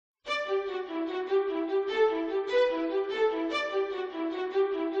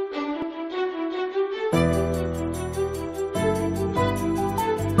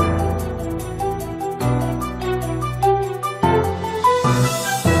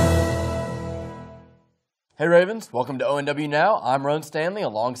Hey Ravens, welcome to ONW Now. I'm Roan Stanley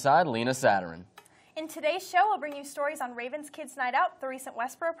alongside Lena Sadarin. In today's show, we'll bring you stories on Ravens Kids Night Out, the recent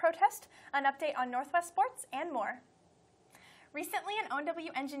Westboro protest, an update on Northwest sports, and more. Recently, an ONW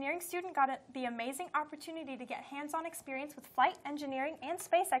engineering student got the amazing opportunity to get hands-on experience with flight engineering and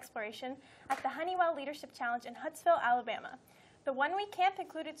space exploration at the Honeywell Leadership Challenge in Huntsville, Alabama. The one-week camp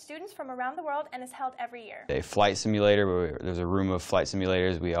included students from around the world and is held every year. A flight simulator, where there's a room of flight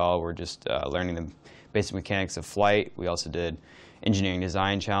simulators. We all were just learning the basic mechanics of flight. We also did engineering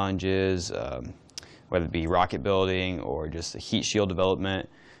design challenges, whether it be rocket building or just heat shield development.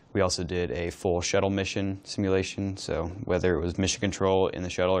 We also did a full shuttle mission simulation, so whether it was mission control in the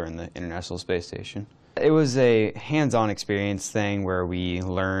shuttle or in the International Space Station. It was a hands-on experience thing where we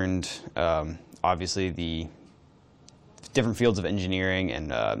learned, obviously, the different fields of engineering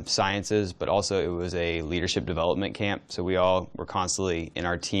and sciences, but also it was a leadership development camp, so we all were constantly in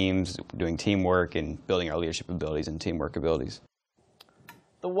our teams doing teamwork and building our leadership abilities and teamwork abilities.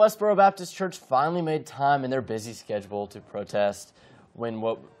 The Westboro Baptist Church finally made time in their busy schedule to protest in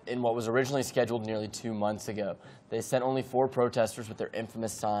what was originally scheduled nearly 2 months ago. They sent only 4 protesters with their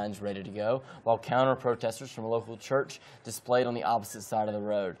infamous signs ready to go, while counter-protesters from a local church displayed on the opposite side of the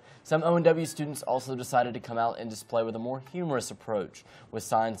road. Some ONW students also decided to come out and display with a more humorous approach, with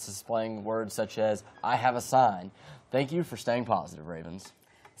signs displaying words such as, "I have a sign." Thank you for staying positive, Ravens.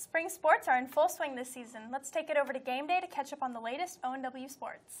 Spring sports are in full swing this season. Let's take it over to Game Day to catch up on the latest ONW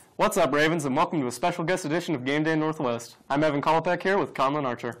sports. What's up, Ravens, and welcome to a special guest edition of Game Day Northwest. I'm Evan Kolopek here with Conlon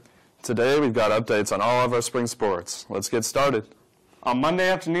Archer. Today we've got updates on all of our spring sports. Let's get started. On Monday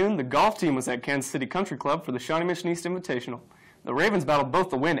afternoon, the golf team was at Kansas City Country Club for the Shawnee Mission East Invitational. The Ravens battled both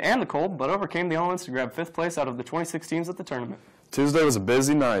the wind and the cold, but overcame the elements to grab 5th place out of the 26 teams at the tournament. Tuesday was a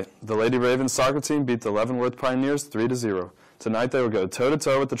busy night. The Lady Ravens soccer team beat the Leavenworth Pioneers 3-0. Tonight they will go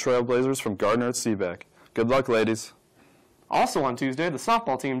toe-to-toe with the Trailblazers from Gardner at Seabeck. Good luck, ladies. Also on Tuesday, the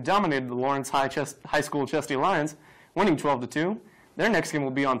softball team dominated the Lawrence High School Chesty Lions, winning 12-2. Their next game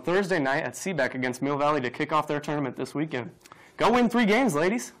will be on Thursday night at Seabeck against Mill Valley to kick off their tournament this weekend. Go win 3 games,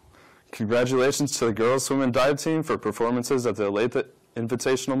 ladies. Congratulations to the girls swim and dive team for performances at the Olathe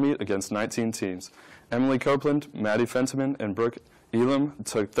Invitational meet against 19 teams. Emily Copeland, Maddie Fentiman, and Brooke Elam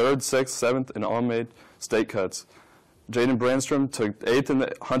took 3rd, 6th, 7th, and all made state cuts. Jaden Brandstrom took 8th in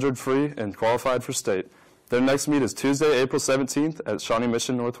the 100 free and qualified for state. Their next meet is Tuesday, April 17th at Shawnee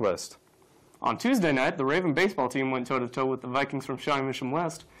Mission Northwest. On Tuesday night, the Raven baseball team went toe-to-toe with the Vikings from Shawnee Mission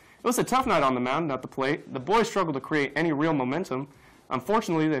West. It was a tough night on the mound and at the plate. The boys struggled to create any real momentum.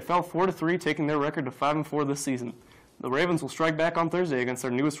 Unfortunately, they fell 4-3, taking their record to 5-4 this season. The Ravens will strike back on Thursday against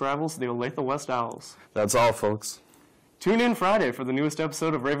their newest rivals, the Olathe West Owls. That's all, folks. Tune in Friday for the newest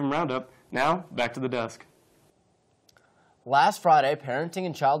episode of Raven Roundup. Now, back to the desk. Last Friday, parenting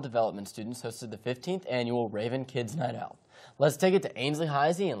and child development students hosted the 15th annual Raven Kids Night Out. Let's take it to Ainsley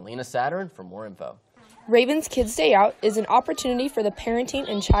Heisey and Lena Sadarin for more info. Ravens Kids Day Out is an opportunity for the parenting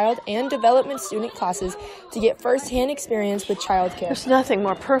and child and development student classes to get first-hand experience with childcare. There's nothing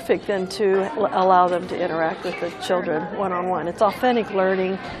more perfect than to allow them to interact with the children one-on-one. It's authentic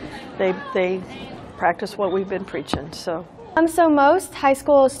learning. They practice what we've been preaching. So most high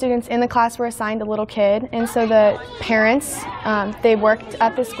school students in the class were assigned a little kid, and so the parents, they worked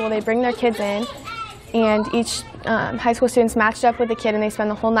at the school, they bring their kids in, and each high school students matched up with the kid and they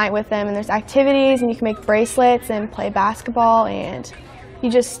spend the whole night with them, and there's activities and you can make bracelets and play basketball, and you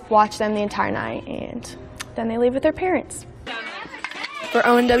just watch them the entire night, and then they leave with their parents. For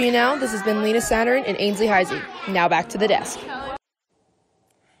ONW Now, this has been Lena Sadarin and Ainsley Heisey. Now back to the desk.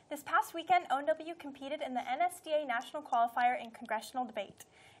 This past weekend, ONW competed in the NSDA National Qualifier in Congressional Debate.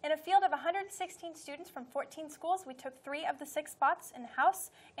 In a field of 116 students from 14 schools, we took 3 of the 6 spots in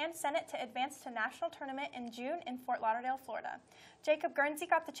House and Senate to advance to national tournament in June in Fort Lauderdale, Florida. Jacob Guernsey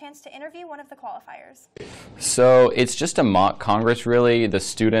got the chance to interview one of the qualifiers. So it's just a mock Congress, really. The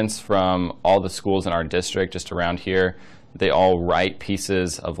students from all the schools in our district just around here, they all write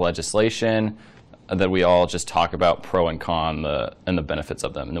pieces of legislation that we all just talk about pro and con and the benefits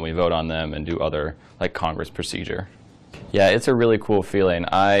of them, and then we vote on them and do other like Congress procedure. Yeah, it's a really cool feeling.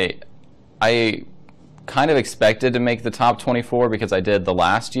 I kind of expected to make the top 24 because I did the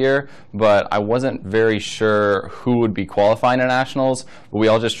last year, but I wasn't very sure who would be qualifying to nationals. But we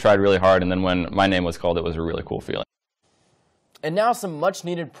all just tried really hard, and then when my name was called, it was a really cool feeling. And now some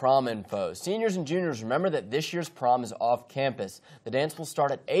much-needed prom info. Seniors and juniors, remember that this year's prom is off campus. The dance will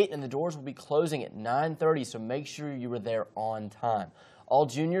start at 8 and the doors will be closing at 9:30, so make sure you are there on time. All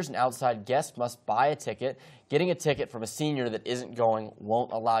juniors and outside guests must buy a ticket. Getting a ticket from a senior that isn't going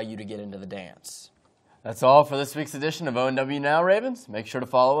won't allow you to get into the dance. That's all for this week's edition of ONW Now, Ravens. Make sure to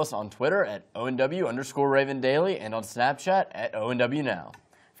follow us on Twitter at ONW_Raven Daily and on Snapchat at ONW Now.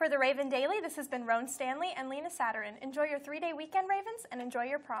 For the Raven Daily, this has been Roan Stanley and Lena Satterin. Enjoy your 3-day weekend, Ravens, and enjoy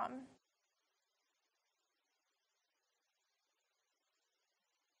your prom.